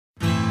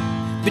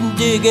been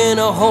digging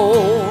a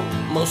hole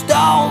most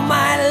all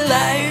my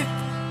life.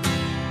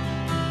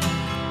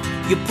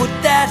 You put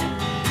that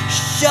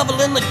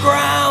shovel in the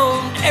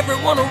ground,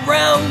 everyone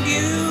around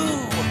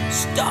you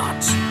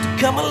starts to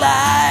come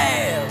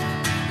alive.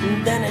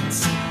 And then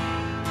it's,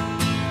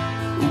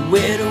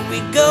 where do we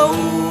go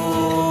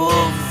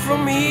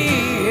from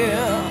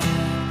here?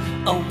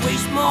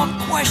 Always more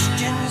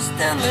questions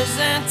than there's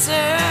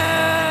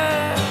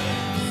answers.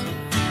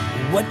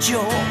 What's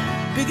your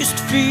biggest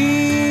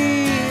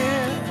fear?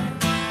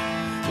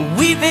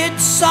 We've hit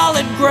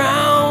solid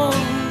ground,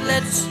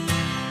 let's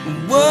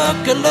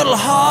work a little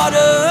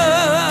harder.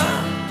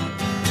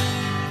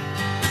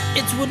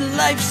 It's what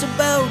life's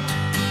about,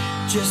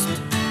 just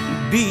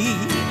be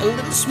a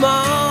little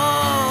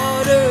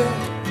smarter.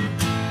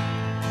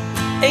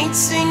 Ain't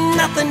seen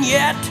nothing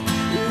yet,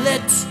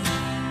 let's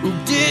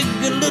dig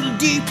a little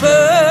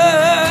deeper.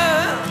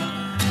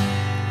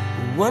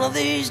 One of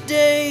these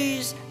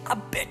days, I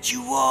bet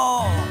you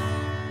all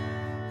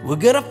we're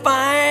gonna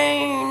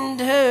find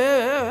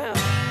her.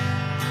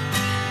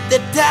 The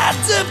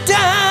tides of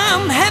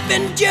time have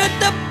endured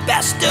the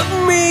best of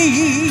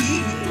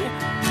me.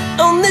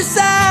 On this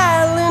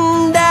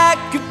island I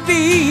could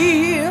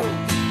feel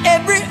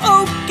every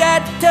oak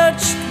I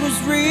touched was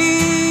real.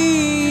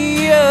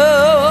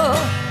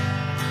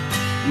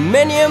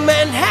 Many a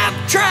man have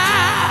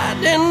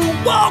tried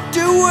and walked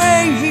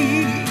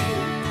away,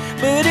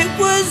 but it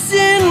was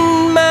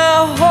in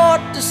my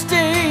heart to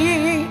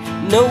stay,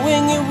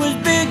 knowing it was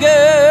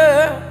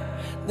bigger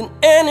than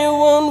any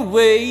one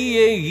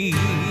way.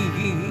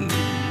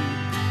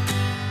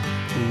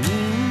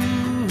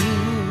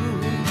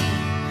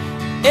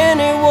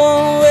 Any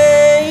one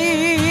way.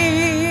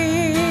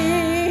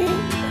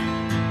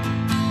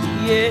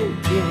 Yeah,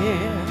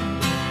 yeah.